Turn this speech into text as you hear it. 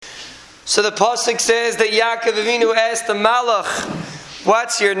So the pasuk says that Yaakov Avinu asked the Malach,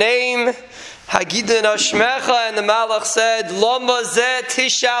 "What's your name?" Hagidin Ashmecha, and the Malach said, "Lama zeh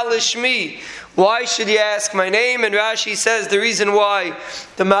tishal lishmi." Why should he ask my name? And Rashi says the reason why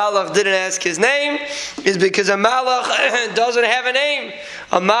the Malach didn't ask his name is because a Malach doesn't have a name.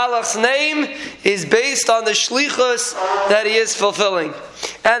 A Malach's name is based on the shlichus that he is fulfilling.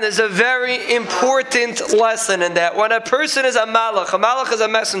 And there's a very important lesson in that. When a person is a Malach is a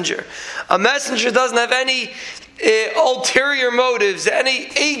messenger. A messenger doesn't have any ulterior motives, any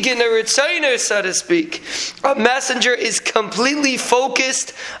eigen or ritzainer, so to speak. A messenger is completely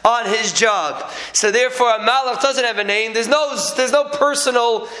focused on his job. So therefore, a malach doesn't have a name. There's no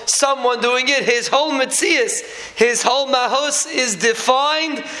personal someone doing it. His whole metzius, his whole mahos is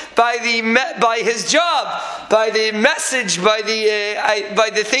defined by his job, by the message, by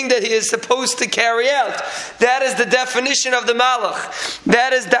the thing that he is supposed to carry out. That is the definition of the malach.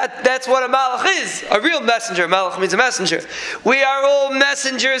 That's what a malach is. A real messenger. Malach means a messenger. We are all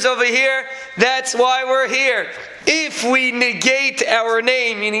messengers over here. That's why we're here. If we negate our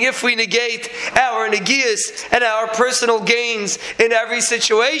name, meaning if we negate our negias and our personal gains in every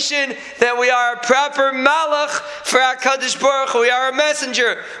situation, then we are a proper malach for HaKadosh Baruch Hu. We are a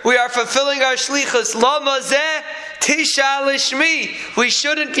messenger. We are fulfilling our shlichus. Lama zeh tishal lishmi. We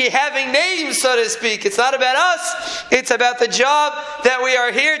shouldn't be having names, so to speak. It's not about us. It's about the job that we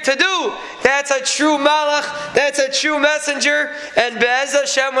are here to do. That's a true malach. That's a true messenger. And Be'ez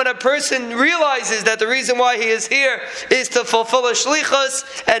Hashem, when a person realizes that the reason why he is here is to fulfill a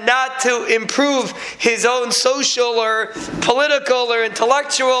shlichus and not to improve his own social or political or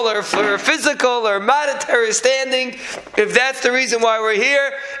intellectual or physical or monetary standing, if that's the reason why we're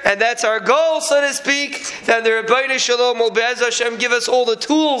here and that's our goal, so to speak, then the Rebbeinu Shalom will Be'ez Hashem give us all the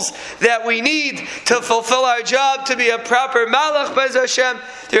tools that we need to fulfill our job to be a proper malach. Be'ez Hashem,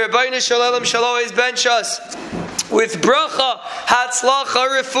 the Rebbeinu Shalom shall always bench us with bracha, hatzlacha,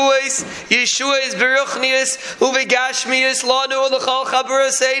 refuos, yeshuas, beruchnius, uvegashmius, lanu, ulechol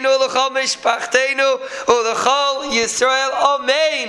chaburaseinu, ulechol mishpachtenu, ulechol Yisrael. Amen.